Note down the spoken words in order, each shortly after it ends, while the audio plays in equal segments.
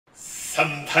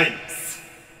Sometimes,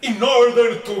 in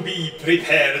order to be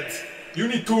prepared, you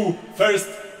need to first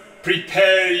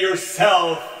prepare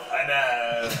yourself.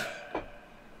 And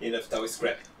enough Taoist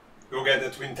crap. Go get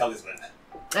that wind talisman.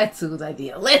 That's a good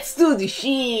idea. Let's do this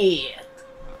shit!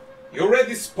 You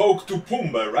already spoke to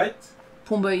Pumbaa, right?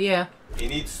 Pumbaa, yeah. He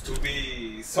needs to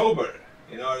be sober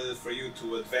in order for you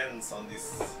to advance on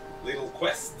this little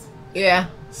quest. Yeah.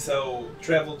 So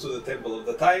travel to the Temple of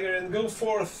the Tiger and go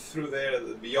forth through there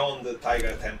beyond the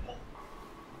Tiger Temple.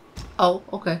 Oh,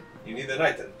 okay. You need an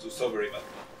item to sober him up.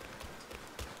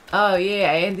 Oh yeah,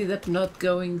 I ended up not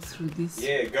going through this.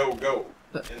 Yeah, go.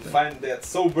 And find that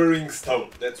sobering stone.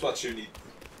 That's what you need.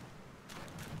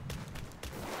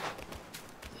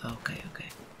 Okay.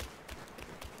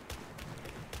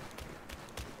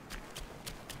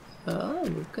 Oh,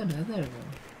 look, another one.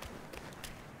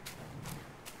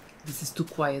 This is too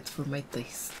quiet for my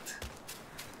taste.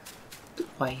 Too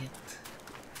quiet.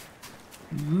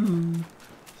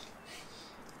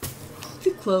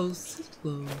 Too close.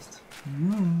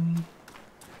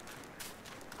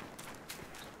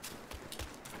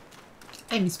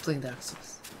 I miss playing Dark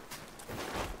Souls.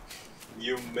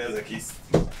 You masochist.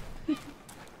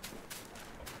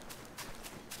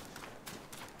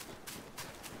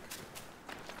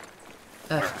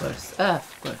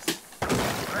 Of course.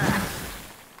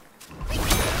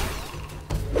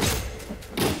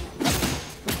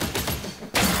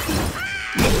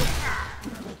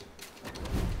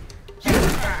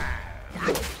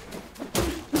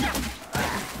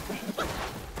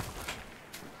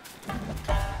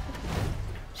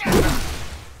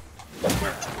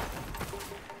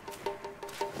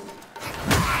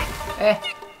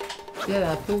 Filha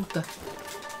da puta.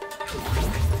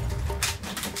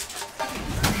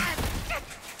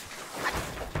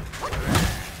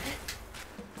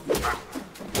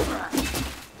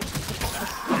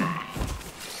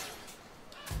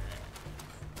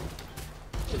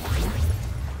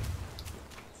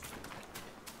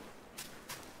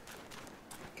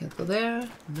 Can't go there.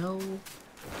 No.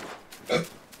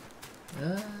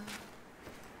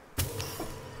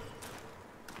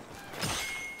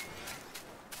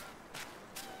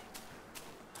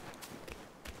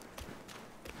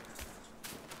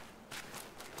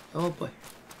 Oh boy.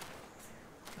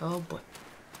 Oh boy.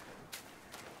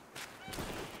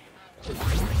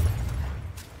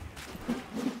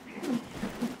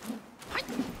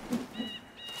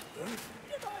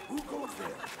 Who goes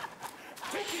there?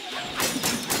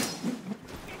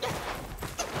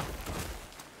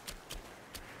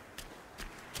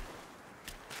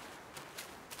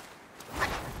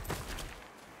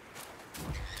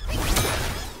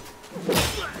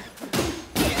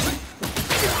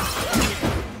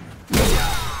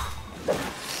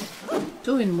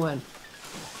 Two in one.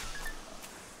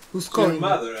 Who's calling? Your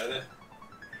mother, Anna.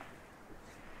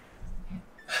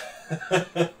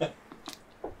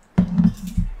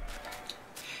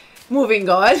 Moving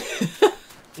on.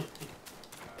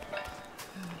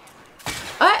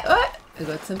 What? I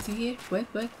got something here. Wait.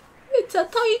 It's a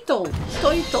title.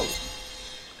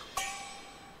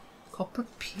 Copper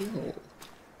pill.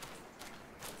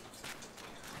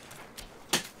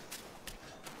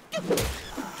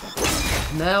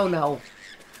 No.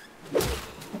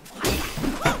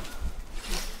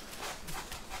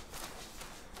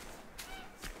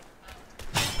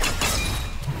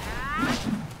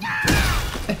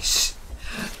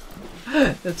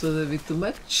 That was a bit too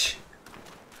much.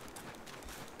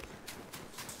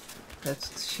 That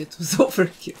shit was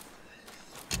overkill.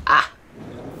 Ah!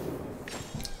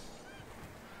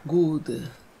 Good.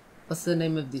 What's the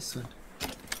name of this one?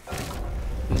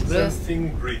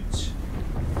 Something Bridge.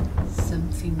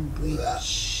 Something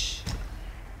Bridge.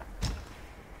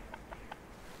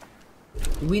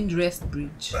 Wind Rest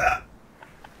Bridge.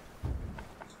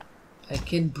 I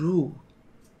can brew.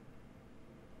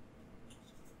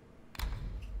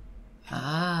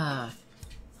 Ah.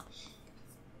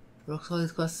 Rock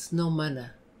solid costs no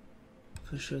mana.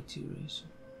 For short duration.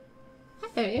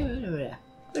 I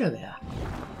don't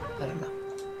know.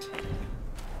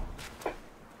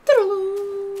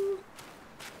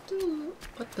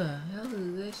 What the hell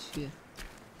is this shit?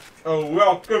 Oh,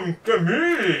 welcome to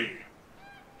me!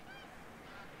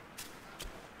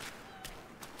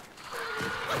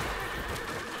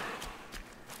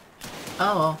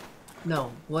 Oh,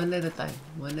 no. One at a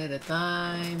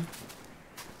time.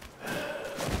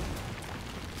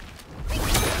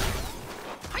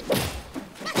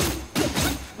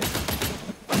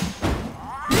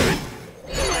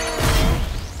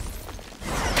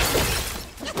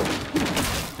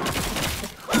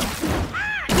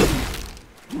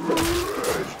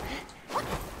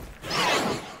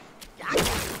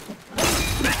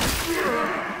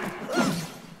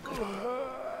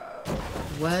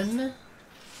 One.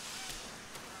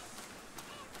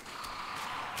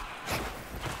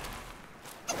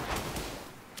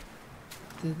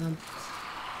 Didn't.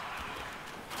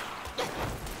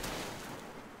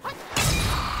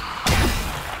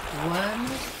 One.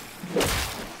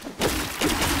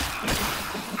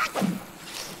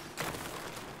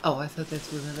 Oh, I thought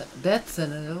that was another. That's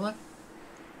another one.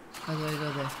 How do I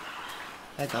go there?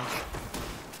 I don't.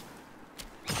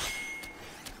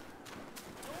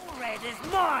 Your red is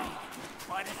mine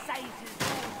by the Satan's law.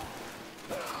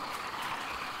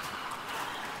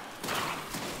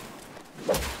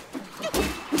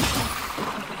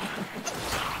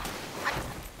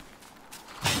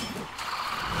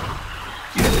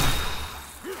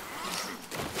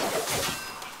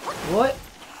 What?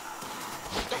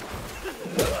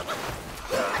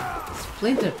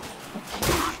 Splinter.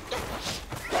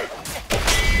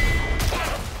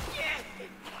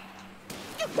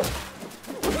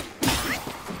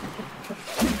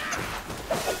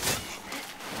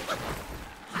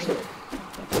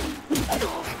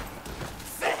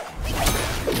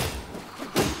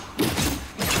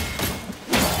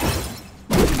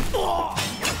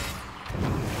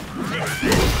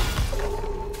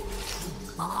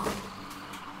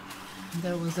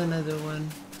 There was another one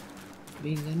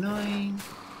being annoying.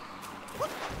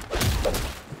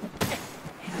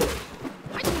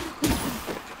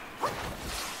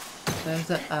 There's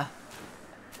a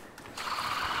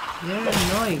they're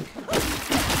annoying.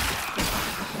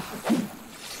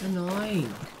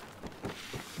 Annoying.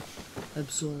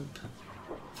 Absorb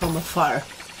from afar.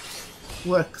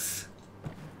 Works.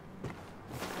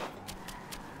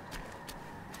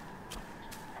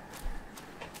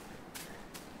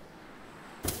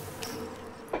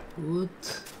 Wood.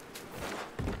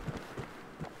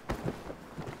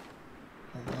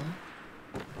 Hello?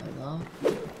 Hello?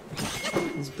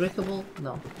 Is breakable?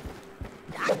 No.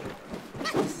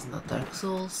 This is not Dark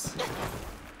Souls.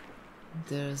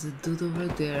 There's a dude over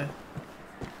there.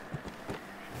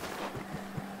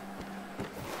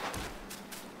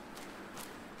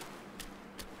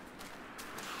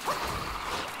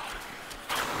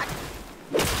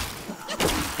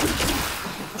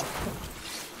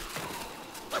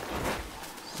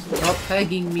 Stop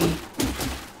tagging me.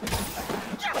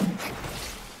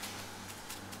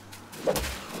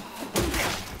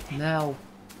 Now.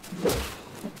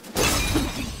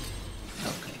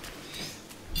 Okay.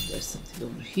 There's something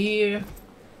over here.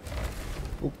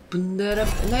 Open that up.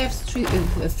 And I have three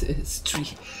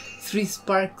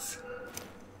sparks.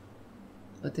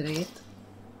 What did I get?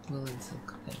 Well, it's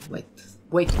okay. Wait.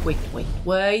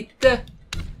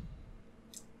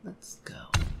 Let's go.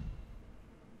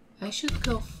 I should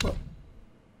go for...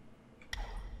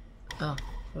 Oh,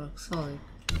 for solid.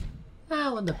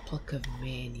 I want the pluck of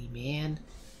many, man.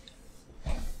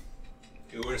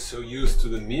 You were so used to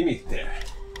the mimic there.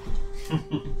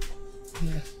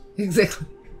 Yeah, exactly.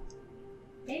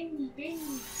 Benny.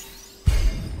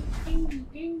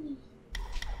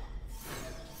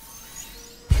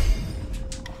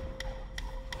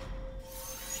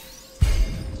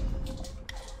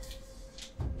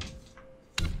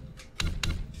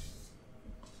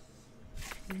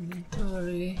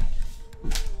 Inventory.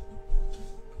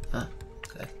 Ah,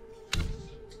 okay.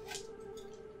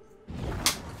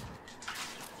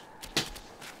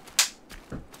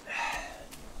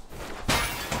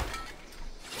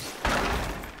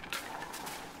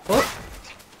 Oh,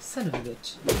 son of a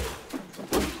bitch.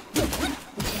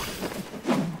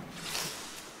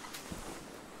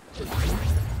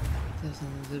 There's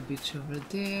another bitch over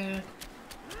there.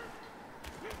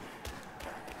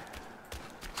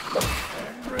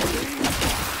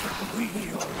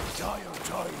 Dire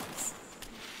times.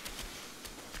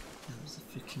 That was a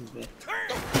freaking rat. Okay,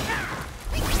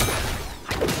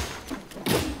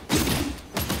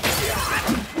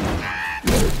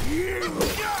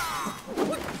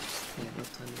 that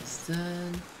one is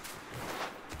done.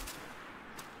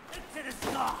 Into the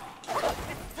sky.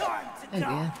 It's time to Again.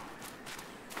 die.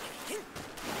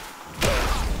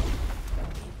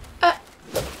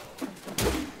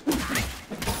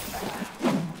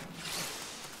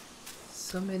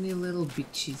 So many little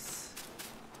bitches.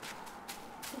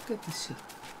 Look at this shit.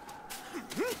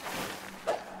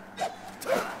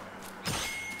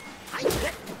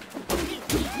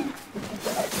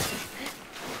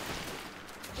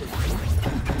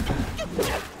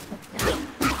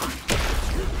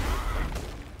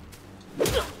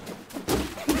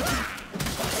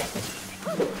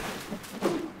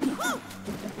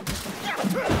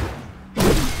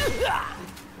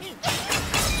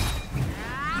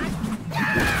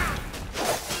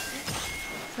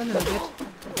 A little bit.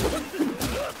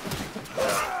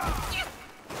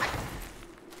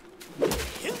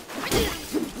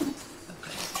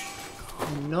 Okay.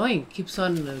 Annoying. Keeps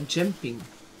on jumping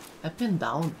up and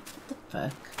down. What the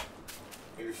fuck?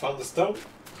 Have you found the stone?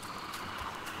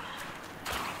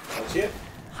 Not yet.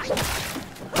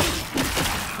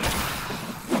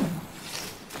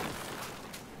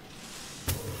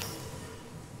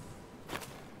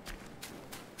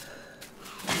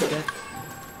 That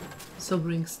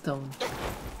sobering stone.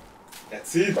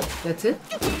 That's it. That's it?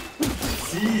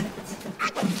 That's it.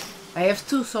 I have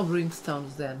 2 sobering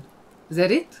stones then. Is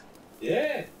that it?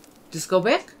 Yeah. Just go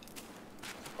back?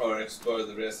 Or explore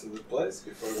the rest of the place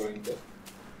before going there.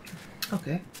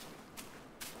 Okay.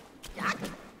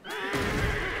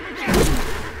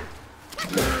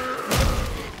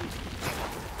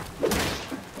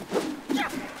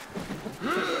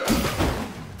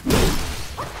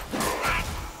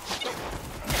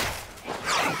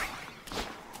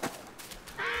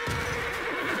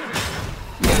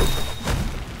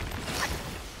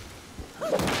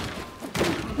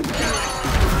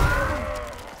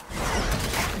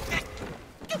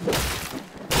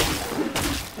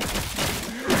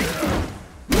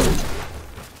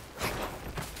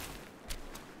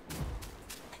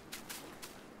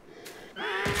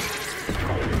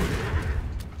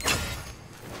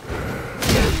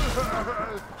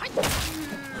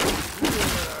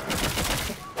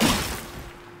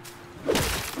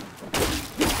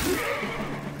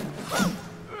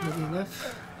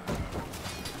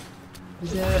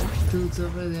 Is there dudes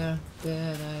over there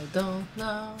that I don't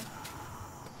know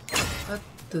what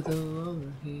to do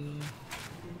over here?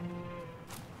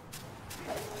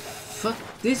 Fuck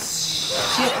this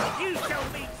shit! You shall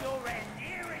meet your end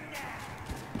here and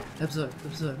now. Absorb,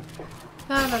 absorb.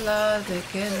 La la la, they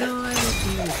can do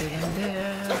anything that I'm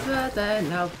there, but I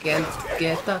now can't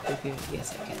get out of here.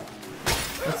 Yes, I can.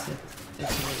 What's that?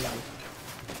 That's another blue.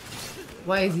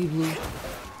 Why is he blue?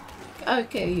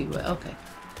 Okay, okay.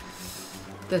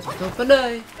 That was open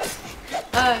eye.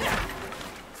 Eye.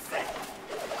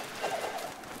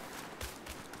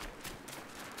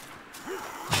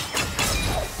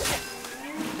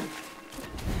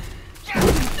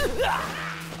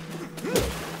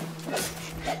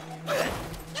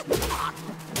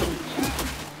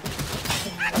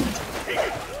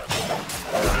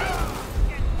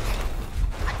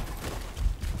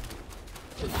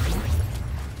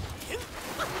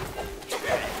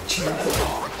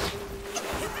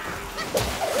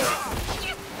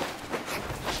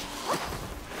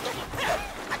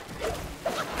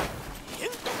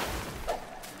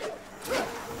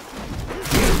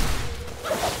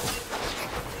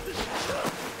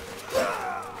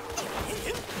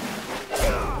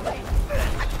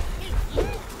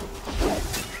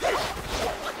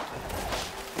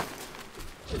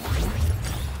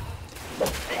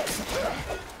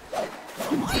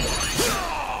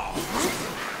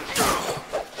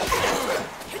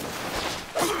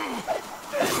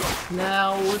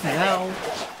 Now.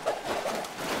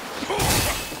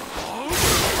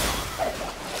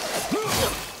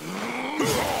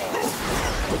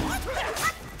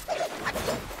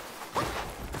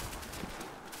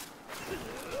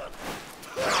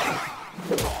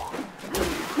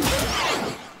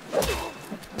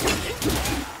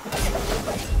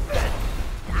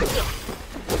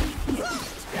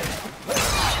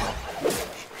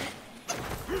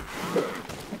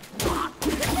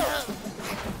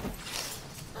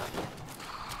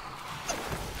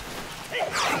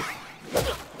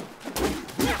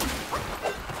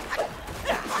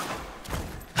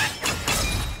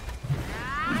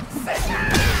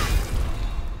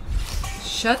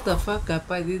 Shut the fuck up,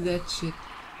 I did that shit.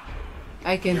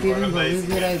 I can't even believe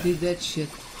that I did that shit.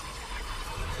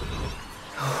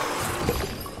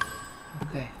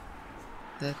 Okay.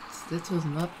 That was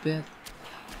not bad.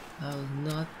 I was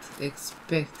not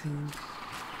expecting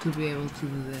to be able to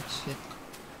do that shit.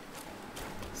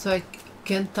 So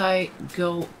can't I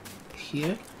go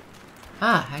here?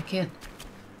 Ah, I can.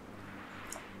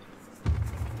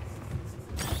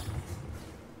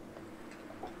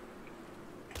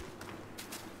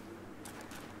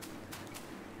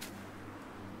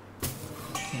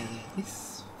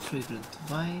 This fragrant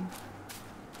vine.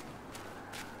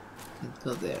 Can't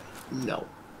go there. No.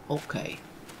 Okay.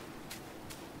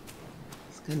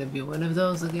 It's gonna be one of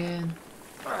those again.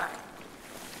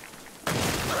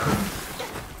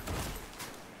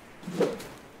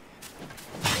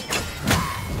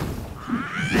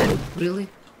 Really?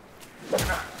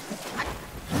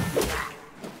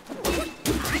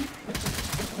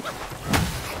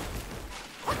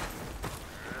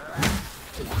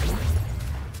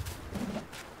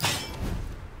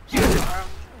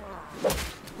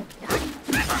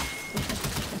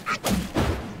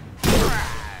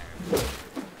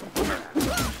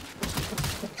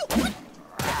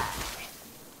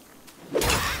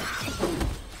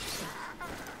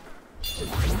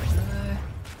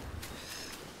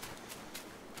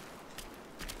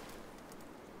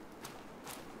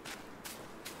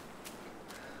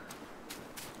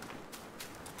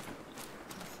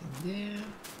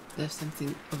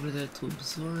 something over there to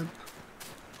absorb.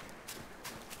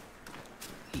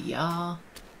 Yeah.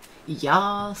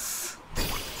 Yes.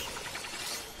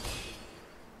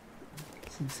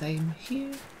 Since I'm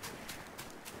here,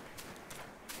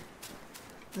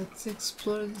 let's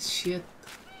explore this shit.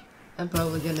 I'm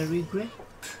probably gonna regret.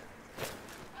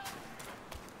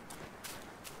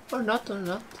 Or not, or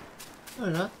not. Or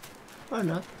not. Or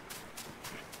not.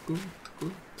 Good,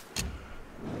 good.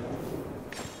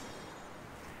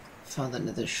 Found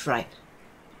another shrine.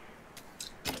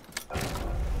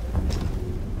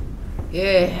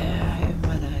 Yeah, I'm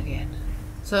mana again.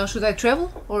 So should I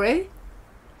travel already?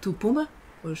 To Puma?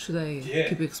 Or should I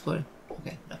keep exploring?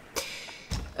 Okay, no.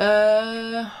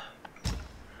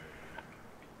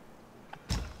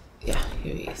 Yeah,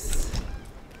 here he is.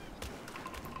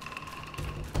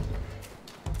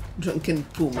 Drunken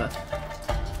Puma.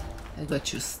 I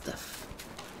got your stuff.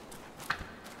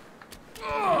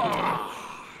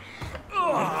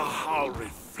 How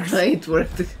refreshing. It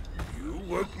worked. You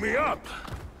woke me up.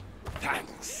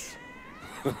 Thanks.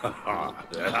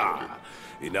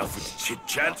 Enough with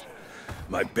chit-chat.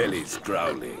 My belly's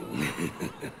growling.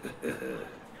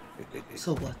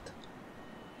 So what?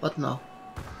 What now?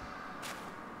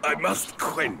 I must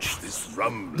quench this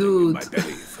rumbling in Dude, my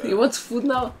belly first. he wants food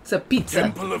now? It's a pizza.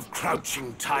 Temple of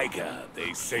Crouching Tiger.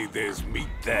 They say there's meat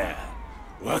there.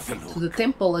 Worth a look. To the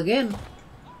temple again.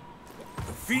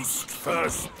 The feast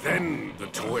first, then the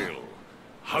toil.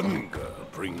 Hunger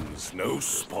brings no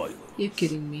spoil. You're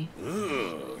kidding me.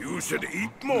 You should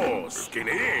eat more,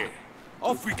 Skinny.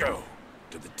 Off we go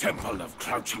to the Temple of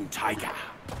Crouching Tiger.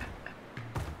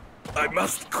 I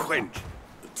must quench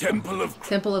the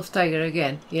Temple of Tiger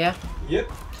again, yeah?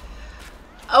 Yep.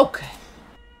 Okay.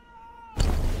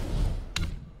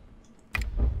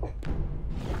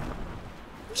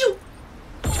 Choo!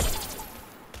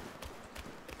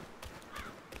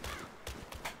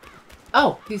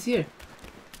 Oh, he's here.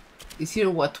 He's here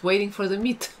what? Waiting for the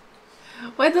meat.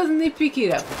 Why doesn't he pick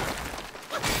it up?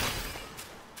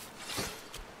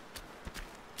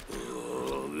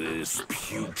 Oh, this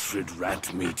putrid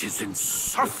rat meat is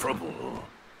insufferable.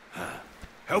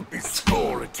 Help me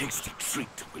score a tasty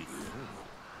treat, will you?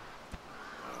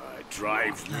 It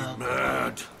drives me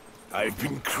mad. I've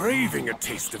been craving a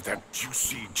taste of that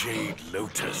juicy jade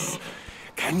lotus.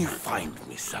 Can you find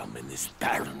me some in this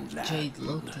barren land? Jade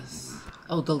lotus.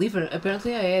 Oh, the liver.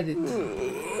 Apparently I had it.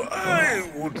 I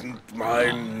wouldn't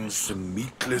mind some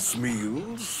meatless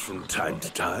meals from time to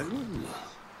time.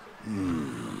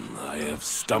 I have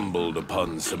stumbled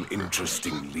upon some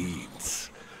interesting leads.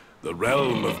 The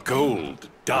realm of gold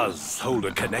does hold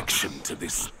a connection to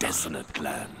this desolate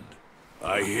land.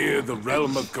 I hear the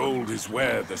realm of gold is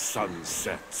where the sun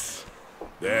sets.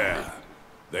 There,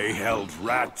 they held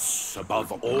rats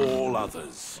above all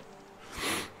others.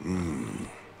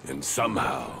 And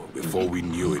somehow, before we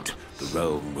knew it, the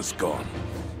realm was gone.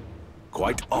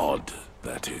 Quite odd,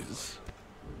 that is.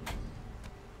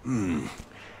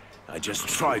 I just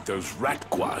tried those rat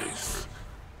guys.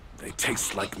 They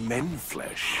taste like men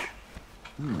flesh.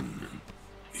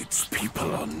 Its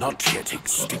people are not yet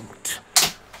extinct.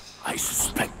 I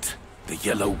suspect the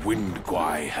yellow wind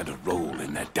guai had a role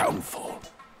in their downfall.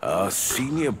 Our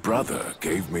senior brother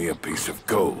gave me a piece of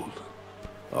gold.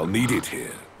 I'll need it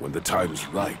here when the time's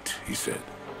right, he said.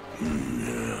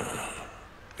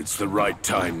 It's the right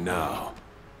time now.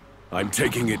 I'm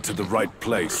taking it to the right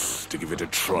place to give it a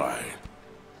try.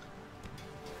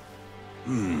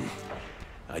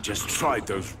 I just tried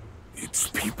those... It's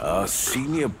people... Our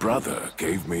senior brother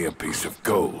gave me a piece of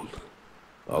gold.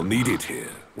 I'll need it here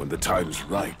when the time's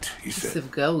right, he Piece said.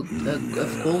 of gold.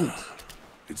 Of gold.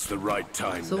 It's the right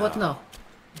time So now. what now?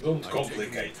 Don't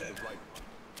complicate it.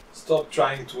 Stop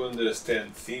trying to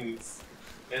understand things,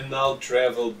 and I'll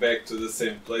travel back to the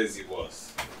same place he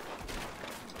was.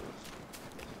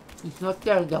 It's not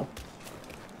there though.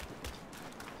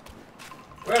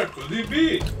 Where could he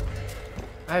be?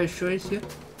 Are you sure it's here?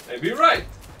 Maybe right.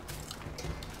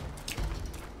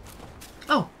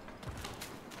 Oh.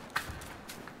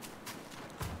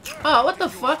 Oh, what the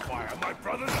fuck? Fire, my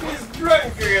brothers. He's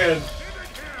drunk again.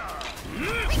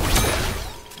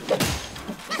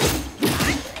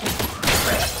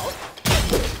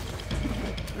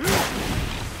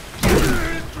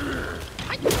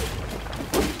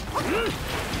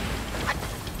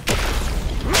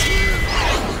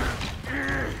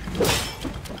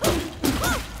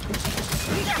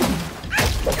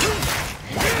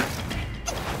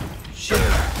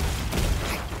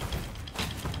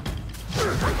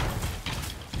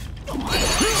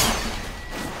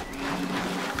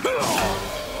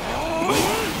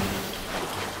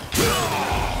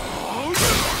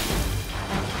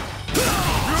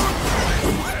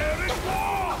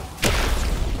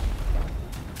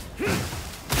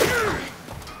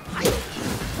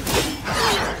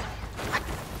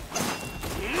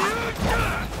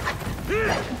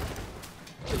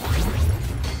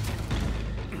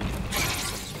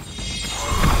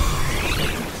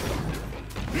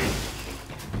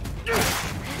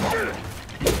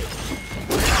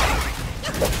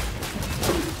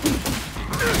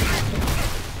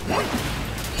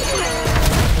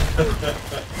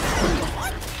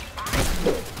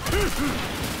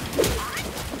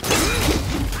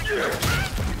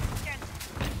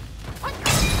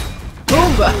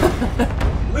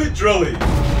 literally.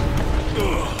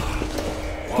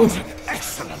 What an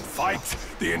excellent fight!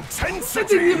 The intensity! I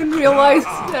didn't even realize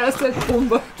that I said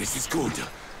Pumba. This is good.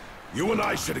 You and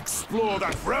I should explore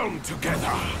that realm together.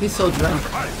 He's so drunk.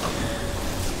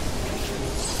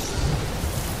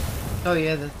 Oh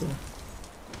yeah, that too.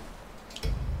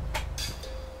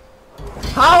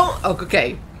 How?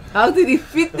 Okay. How did he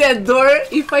fit that door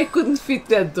if I couldn't fit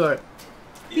that door?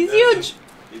 He's huge.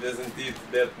 He doesn't eat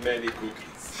that many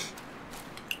cookies.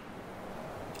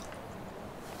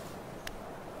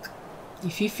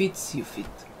 If he fits, you fit.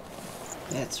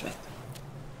 That's right.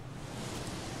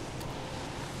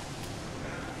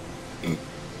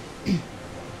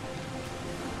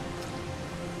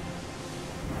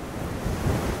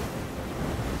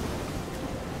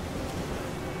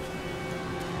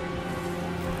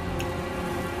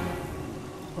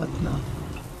 What now?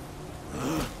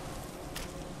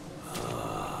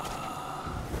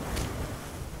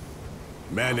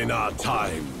 Men in our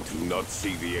time do not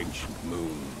see the ancient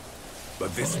moon,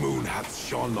 but this moon hath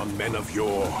shone on men of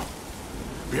yore.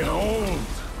 Behold!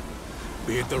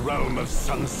 Be it the realm of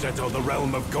sunset or the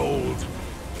realm of gold,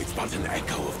 it's but an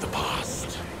echo of the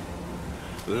past.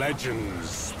 Legends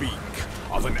speak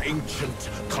of an ancient,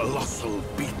 colossal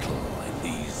beetle in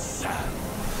these sands.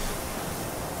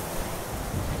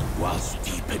 Whilst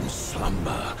deep in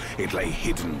slumber, it lay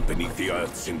hidden beneath the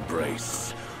earth's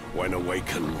embrace. When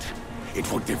awakened,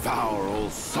 it would devour all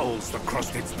souls that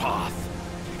crossed its path.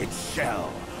 Its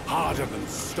shell, harder than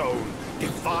stone,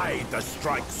 defied the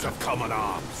strikes of common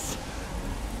arms.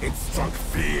 It struck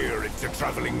fear into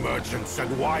traveling merchants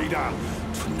and wider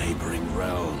to neighboring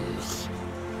realms.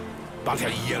 But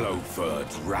a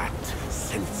yellow-furred rat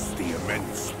sensed the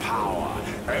immense power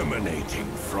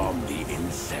emanating from the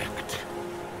insect.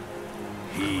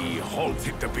 He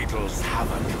halted the beetle's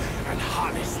havoc and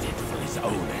harnessed it for his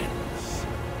own ends.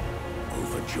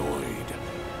 Overjoyed,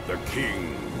 the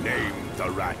king named the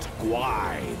rat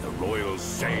Gwai, the royal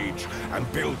sage,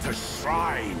 and built a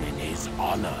shrine in his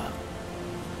honor.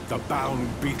 The bound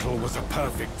beetle was a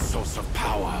perfect source of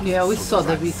power. Yeah, we saw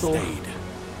the rat beetle. stayed.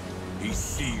 He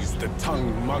seized the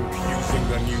tongue monk using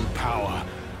the new power,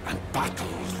 and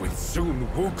battled with Soon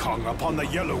Wukong upon the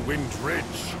Yellow Wind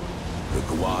Ridge. The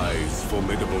Gwai's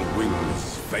formidable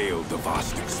wings veiled the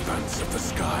vast expanse of the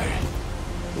sky.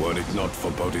 Were it not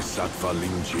for Bodhisattva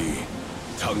Lingji,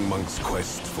 Tongue Monk's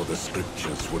quest for the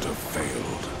scriptures would have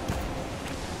failed.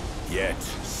 Yet,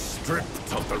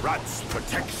 stripped of the rat's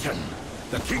protection,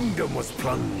 the kingdom was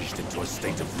plunged into a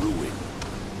state of ruin.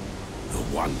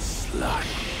 The once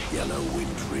lush Yellow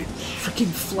Wind Ridge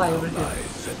Freaking fly now over here.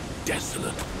 lies a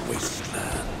desolate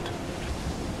wasteland.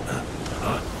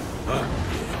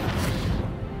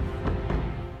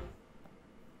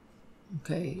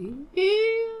 Okay.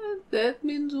 Yeah, that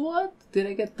means what? Did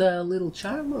I get the little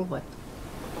charm or what?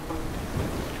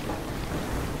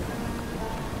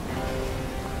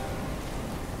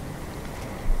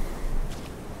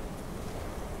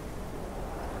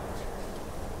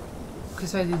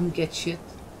 Because I didn't get shit.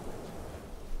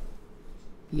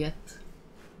 Yet.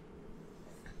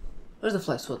 Where's the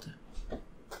fly swatter?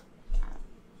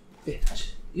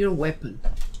 Bitch. Your weapon.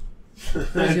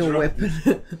 Where's your weapon?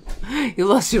 You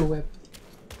lost your weapon.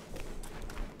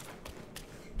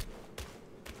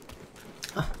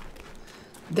 Ah.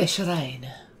 The shrine.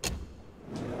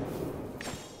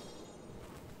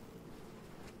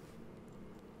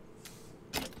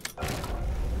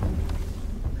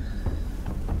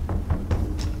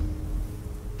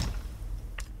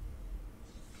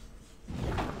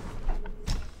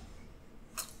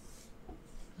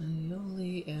 I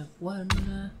only have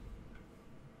one.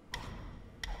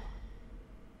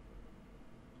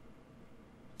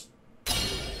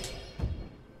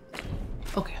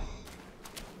 Okay.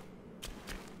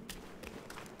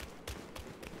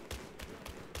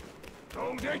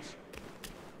 Hold it!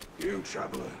 You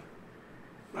traveler.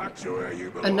 Back to where you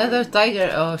belong. Another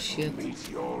tiger. Oh shit. Meet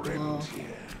your end here.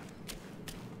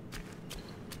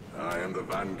 I am the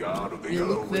vanguard of the You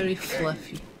Yellow look very Wind King.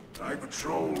 fluffy. I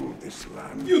patrol this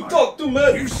land. You talk too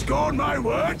much! You scorn my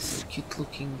words? Cute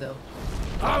looking though.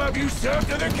 I'll have you served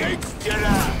to the king's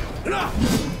dinner!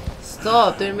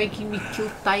 Stop, they're making me kill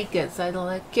tigers. I don't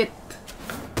like it.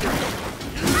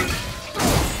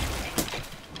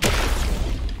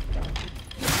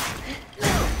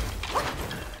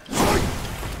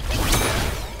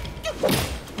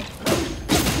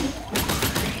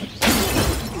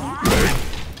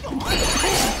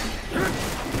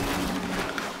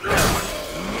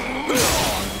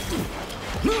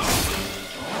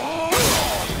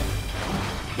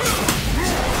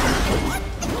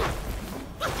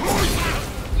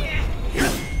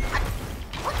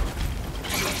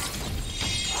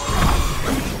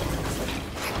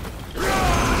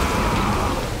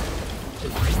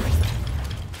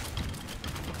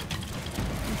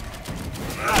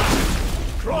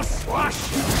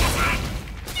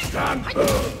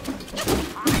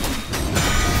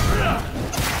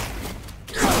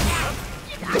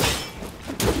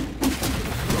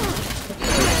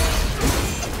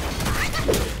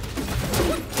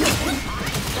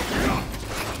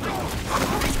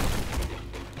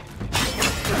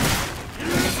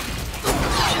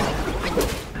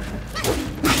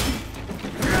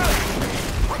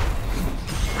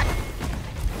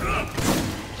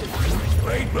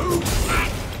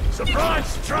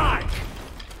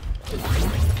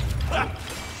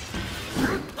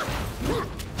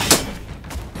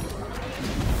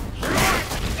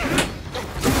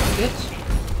 bitch.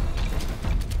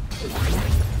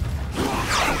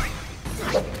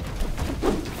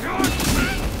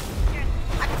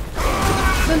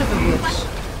 Son of a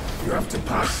bitch. You have to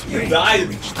pass You me.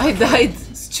 died! I died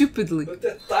stupidly. But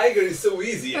that tiger is so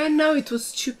easy. And now it was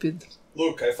stupid.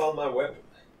 Look, I found my weapon.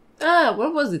 Ah, where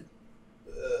was it?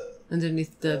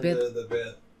 Underneath the bed. Under the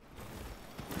bed.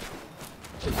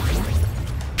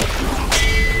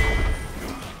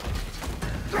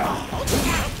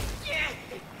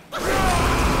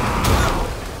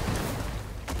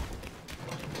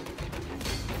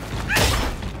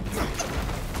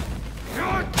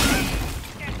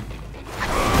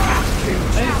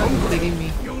 Are you fucking kidding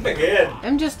me? Again!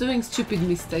 I'm just doing stupid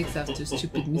mistakes after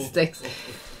stupid mistakes.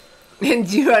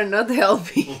 And you are not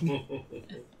helping.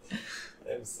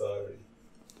 I'm sorry.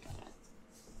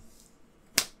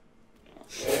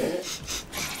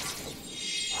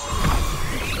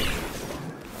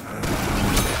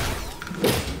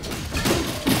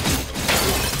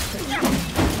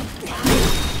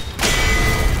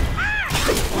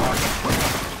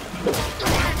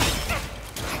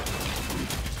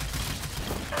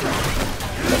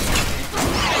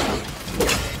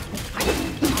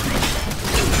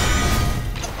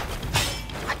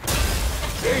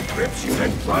 Hey, Grips, you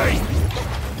can play.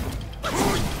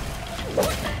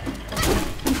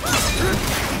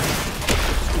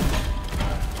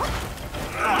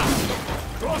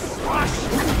 Cross slash.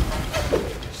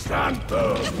 Stand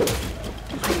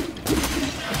firm.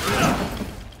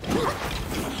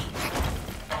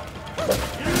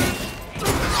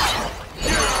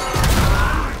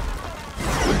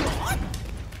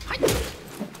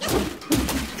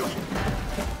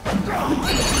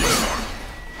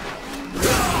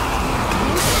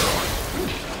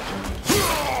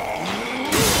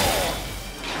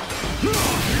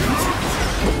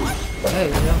 There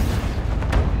you go.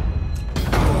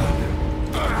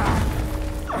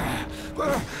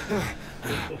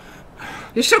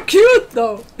 You're so cute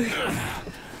though!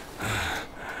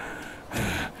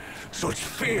 Such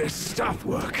fierce staff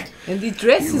work. And he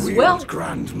dresses You well. wield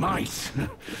grand might.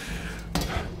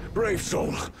 Brave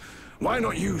soul, why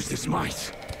not use this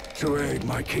might to aid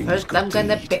my king's First good I'm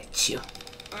gonna deed? pet you.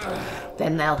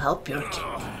 Then I'll help your king.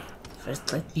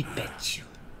 First let me pet you.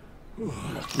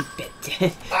 Let me pet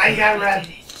you. I got red!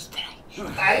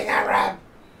 I got red!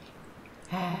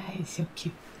 Ah, he's so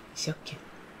cute. So cute.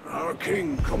 Our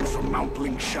king comes from Mount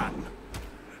Lingshan.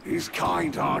 His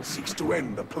kind heart seeks to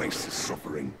end the place's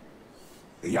suffering.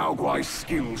 The Yao Guai's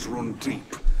skills run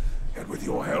deep, and with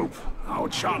your help, our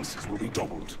chances will be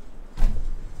doubled.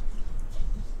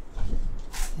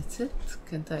 That's it.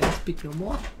 Can't I speak no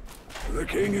more? The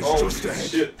king is Oh just ahead.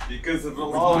 shit, because of the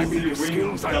With my lousy meager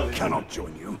skills, I wind cannot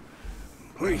join you.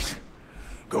 Please,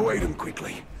 go aid him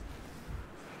quickly.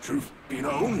 Truth be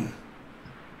known,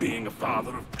 being a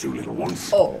father of two little ones,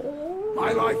 Oh,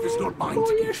 my life is not mine to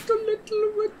you're give. so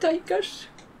little tigers.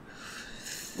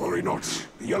 Worry not,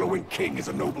 the Yellow-Winged King is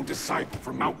a noble disciple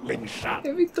from Mount Lingshan.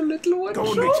 Every little one.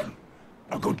 Go and meet him.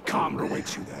 A good karma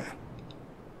awaits you there.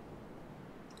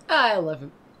 I love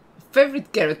him.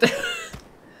 Favorite character.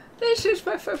 This is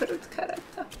my favorite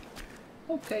character.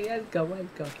 Okay, I'll go.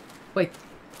 Wait.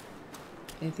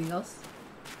 Anything else?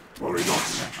 Worry not,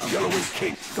 the Yellow-Winged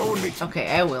King. Go and meet him. Okay,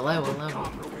 I will.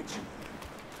 Karma awaits you.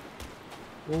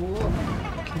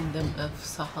 Oh, Kingdom of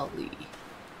Sahali.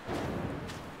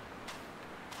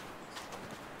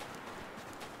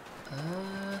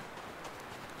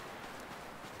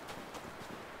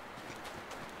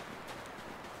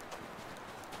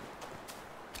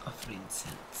 Offer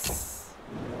incense.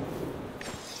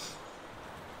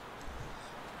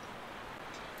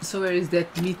 So where is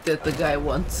that meat that the guy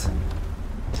wants?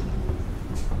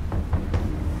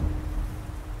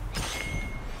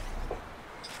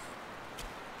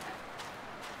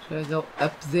 Should I go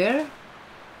up there?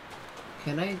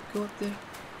 Can I go up there?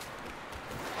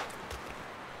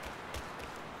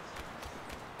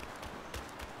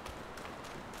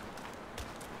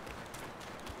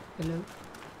 Hello?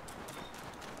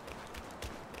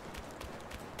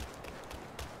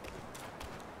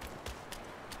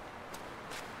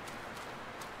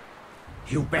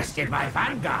 You bested my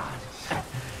vanguard.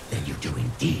 Then you do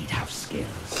indeed have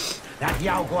skills. That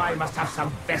Yao Guai must have some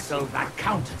vessel that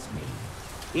counters me.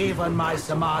 Even my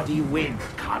Samadhi wind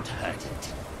can't hurt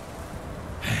it.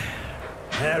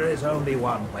 There is only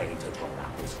one way to draw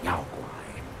out this Yao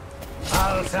Guai.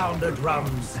 I'll sound the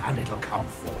drums and it'll come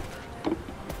forward.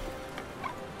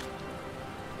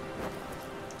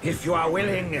 If you are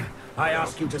willing, I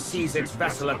ask you to seize its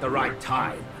vessel at the right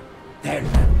time. Then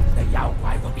the Yao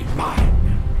Guai will be mine.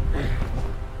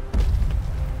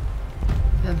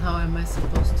 And how am I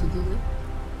supposed to do it?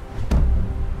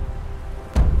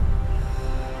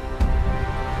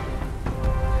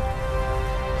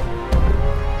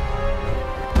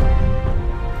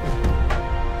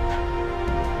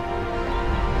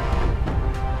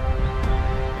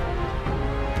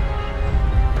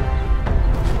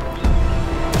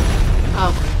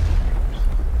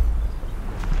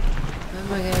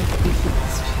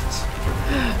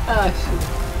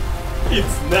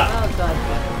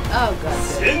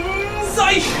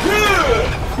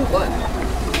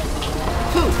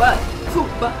 Tuban!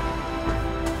 Tuban!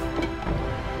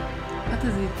 What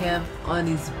does he have on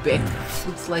his back?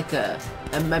 Looks like a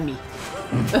mummy.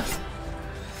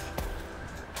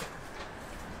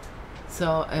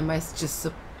 So am I just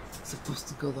supposed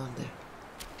to go down there?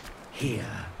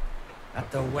 Here,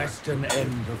 at the western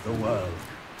end of the world,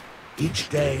 each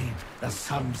day the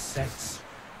sun sets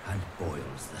and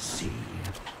boils the sea.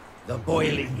 The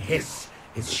boiling hiss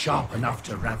is sharp enough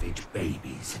to ravage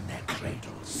babies in their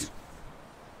cradles.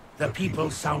 The people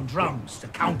sound drums to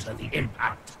counter the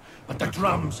impact, but the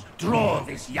drums draw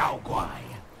this Yao Guai.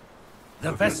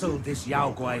 The vessel this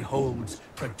Yao Guai holds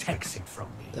protects it from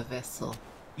me. The vessel.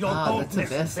 Your That's a boldness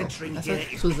vessel. venturing I here thought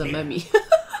it is was a clear. mummy.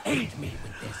 Aid me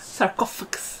with this.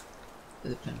 Sarcophagus.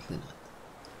 But apparently not.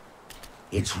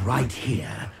 It's right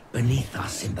here, beneath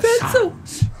us in the Pencil.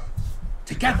 sands.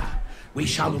 Together, we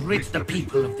shall rid the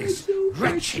people of this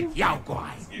wretched Yao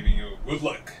Guai. Giving you good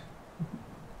luck.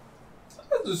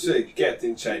 How to say cat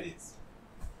in Chinese?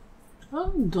 I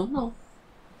don't know.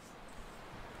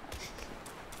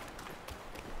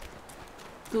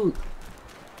 Dude.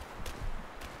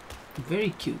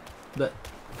 Very cute, but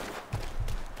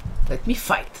let me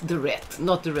fight the rat,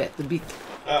 not the rat, the beat.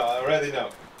 Oh, I already know.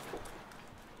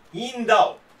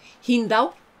 Hindao.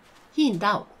 Hindao?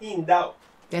 Hindao. Hindao.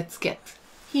 That's cat.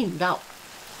 Hindao.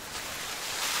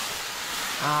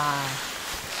 Ah.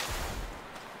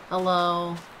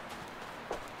 Hello.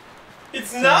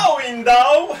 It's now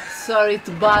Hindao. Sorry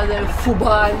to bother,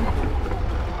 Fuban.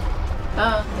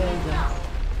 Ah, there you go.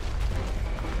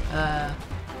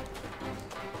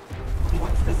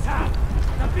 What's the sound?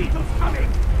 The beetle's coming!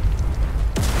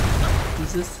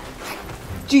 Jesus.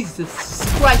 Jesus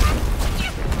Christ.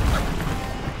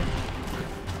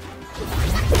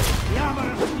 The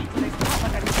armor of the beetle is tougher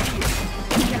than steel,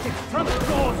 yet its front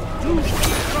doors do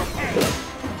protect.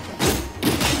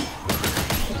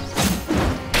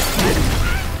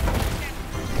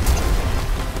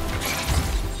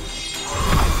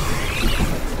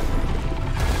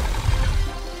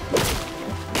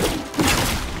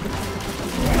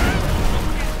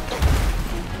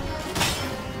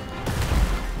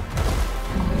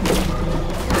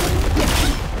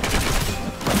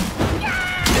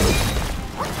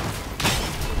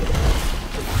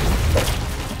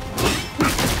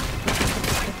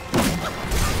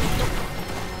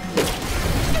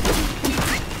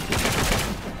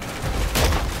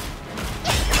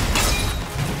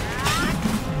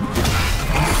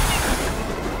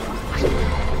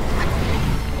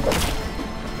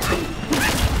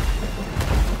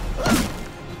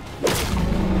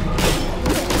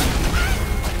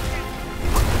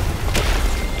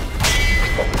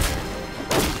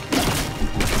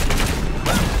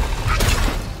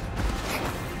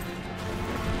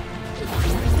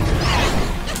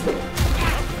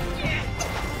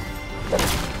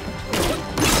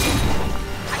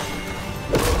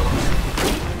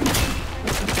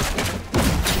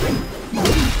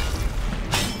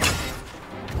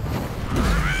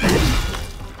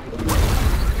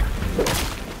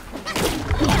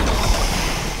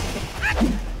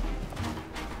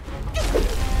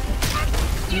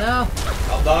 No.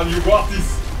 Calm down, you got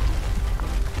this.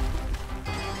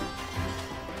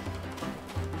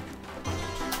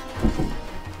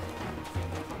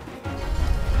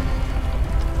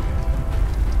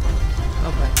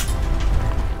 Okay.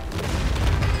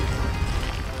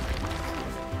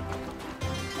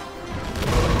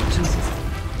 Jesus.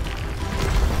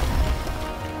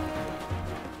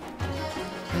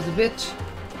 There's a bitch.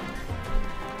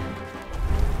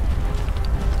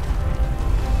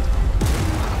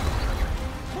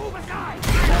 Move aside!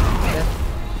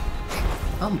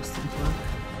 Almost in front.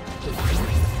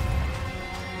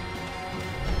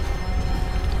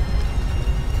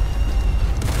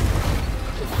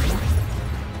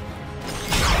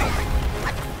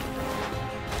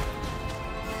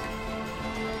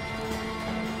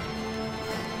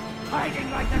 Hiding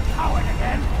like a coward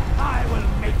again? I will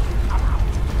make you come out.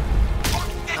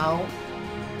 Ow.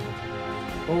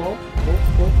 Oh, oh,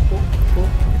 oh, oh, oh.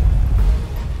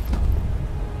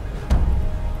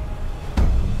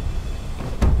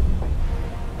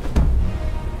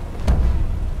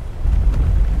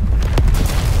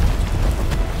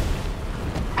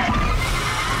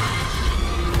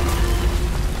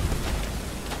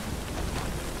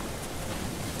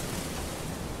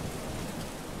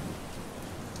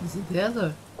 Is it the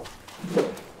other?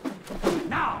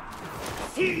 Now,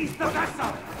 seize the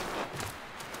vessel!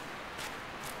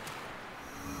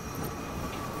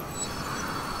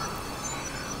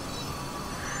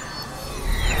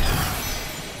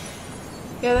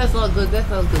 Yeah, that's not good. That's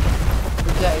not good.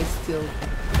 The guy is still.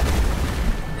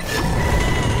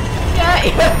 Yeah, Die!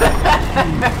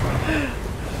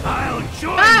 I'll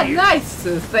join you. Nice!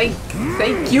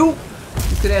 Thank you! You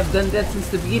could have done that since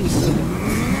the beginning.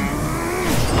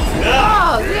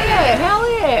 Oh, yeah! Hell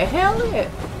yeah! Hell yeah!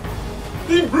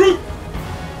 The brute!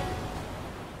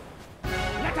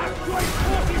 Let us join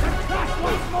forces and clash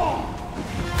once more.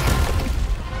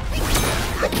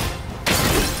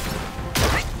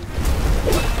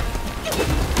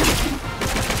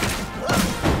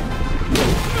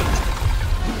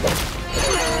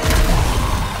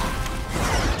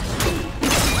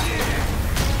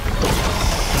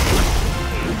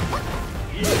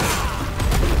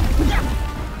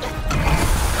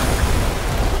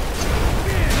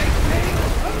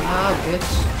 Ah,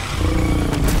 bitch.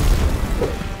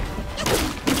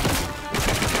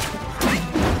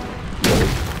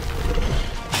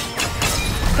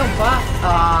 Tão fácil.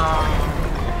 Ah.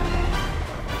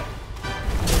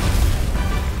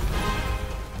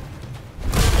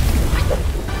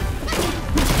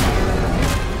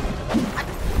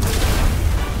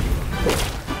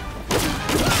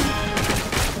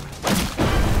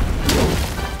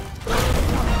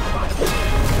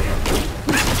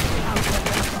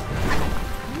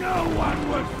 No one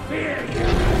would fear you.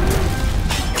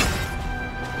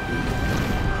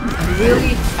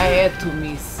 Really? I had to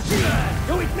miss.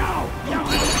 Do it now.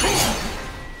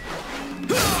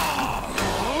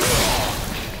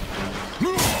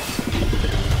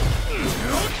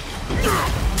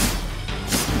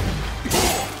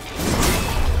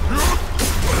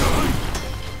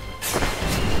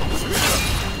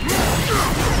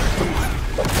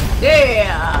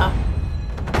 Yeah!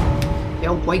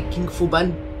 Your Viking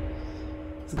Tuban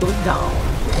is going down.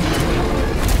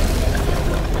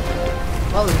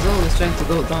 Well, he's always trying to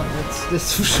go down,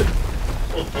 that's for sure.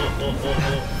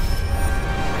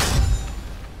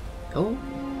 Oh,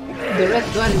 the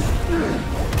red gun.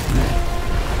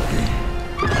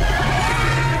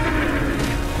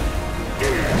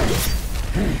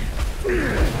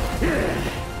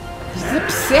 He's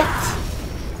upset.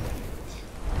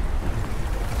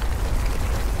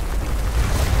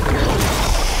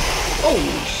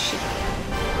 Holy shit.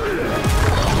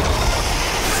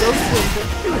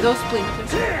 Those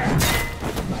splinters.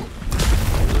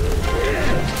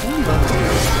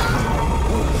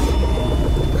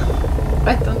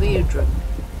 Right on the eardrum.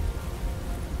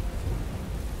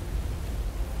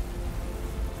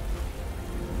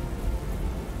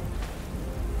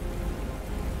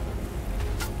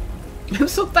 I'm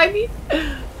so tiny.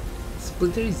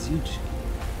 Splinter is huge.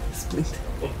 Splinter.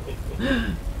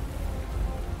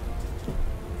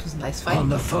 It was a nice fight. On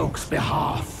the folks'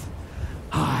 behalf,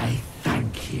 I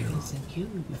thank you. Thank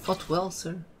you. You fought well,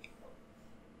 sir.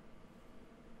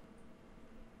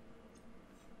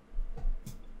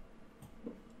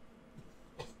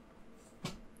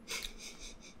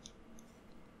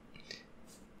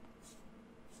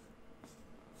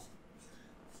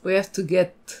 We have to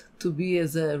get to be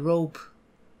as a robe,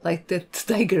 like that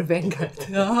tiger vanguard.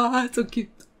 Ah, so cute.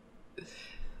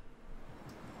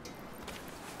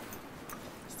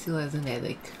 Still has an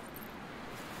headache.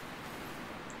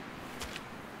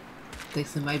 Take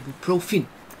some ibuprofen.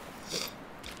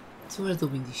 So where's the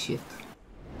windy shit?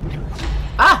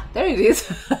 Ah, there it is.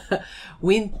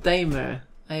 Wind Tamer.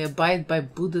 I abide by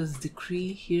Buddha's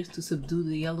decree. Here's to subdue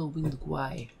the yellow wind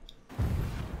guai.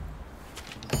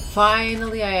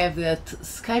 Finally, I have that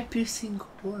sky-piercing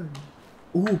horn.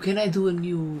 Ooh, can I do a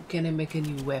new... Can I make a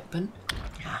new weapon?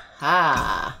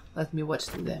 Aha! Let me watch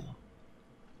the demo.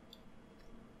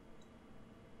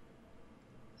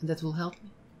 And that will help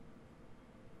me?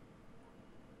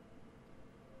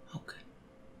 Okay.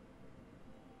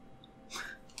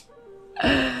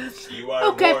 You are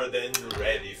Okay. more than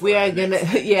ready for We are the gonna...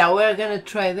 next- Yeah, we're gonna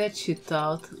try that shit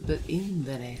out. But in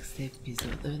the next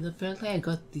episode... I mean, apparently I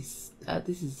got this...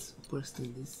 this is worse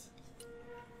than this.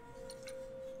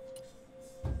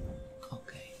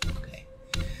 Okay, okay.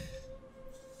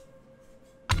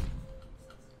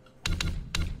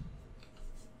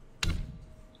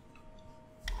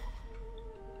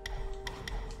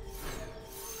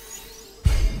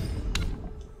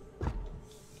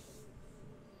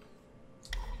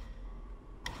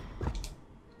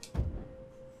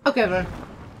 Okay, we're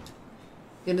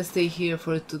gonna stay here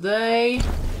for today.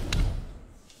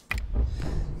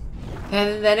 And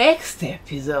in the next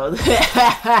episode,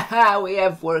 we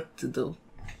have work to do.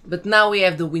 But now we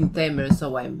have the Wind Tamer,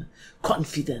 so I'm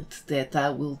confident that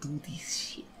I will do this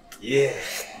shit. Yeah.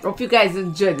 Hope you guys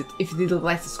enjoyed it. If you did,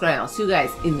 like, subscribe. I'll see you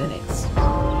guys in the next one.